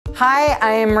Hi,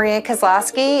 I am Maria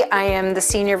Kozloski. I am the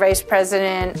Senior Vice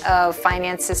President of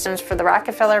Finance Systems for the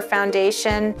Rockefeller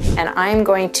Foundation, and I'm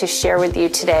going to share with you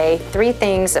today 3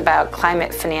 things about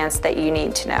climate finance that you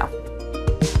need to know.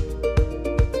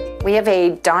 We have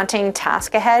a daunting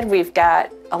task ahead. We've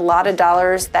got a lot of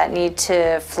dollars that need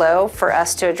to flow for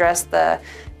us to address the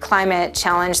climate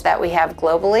challenge that we have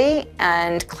globally,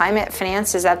 and climate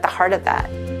finance is at the heart of that.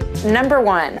 Number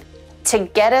 1, to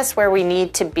get us where we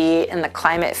need to be in the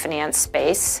climate finance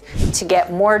space, to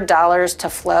get more dollars to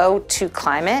flow to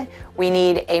climate, we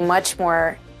need a much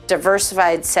more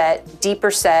diversified set,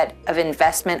 deeper set of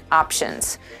investment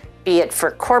options, be it for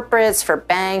corporates, for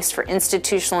banks, for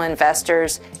institutional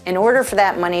investors. In order for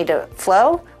that money to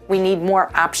flow, we need more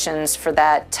options for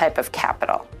that type of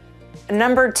capital.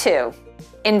 Number 2,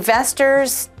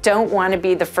 investors don't want to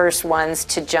be the first ones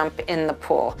to jump in the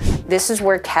pool. This is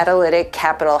where catalytic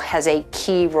capital has a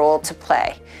key role to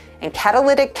play. And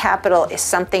catalytic capital is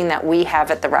something that we have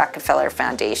at the Rockefeller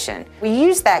Foundation. We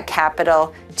use that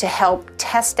capital to help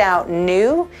test out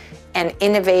new and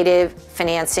innovative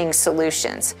financing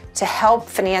solutions, to help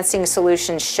financing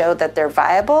solutions show that they're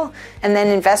viable, and then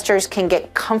investors can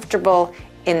get comfortable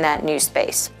in that new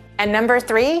space. And number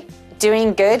 3,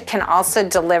 doing good can also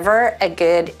deliver a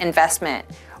good investment.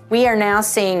 We are now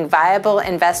seeing viable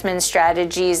investment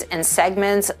strategies and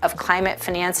segments of climate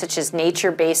finance such as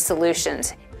nature-based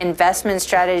solutions, investment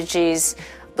strategies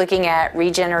looking at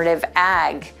regenerative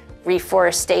ag,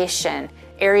 reforestation,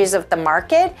 areas of the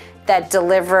market that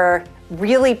deliver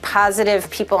really positive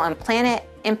people and planet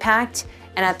impact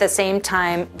and at the same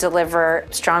time deliver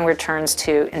strong returns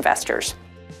to investors.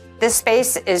 This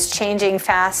space is changing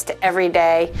fast every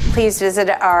day. Please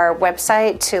visit our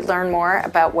website to learn more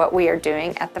about what we are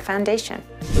doing at the Foundation.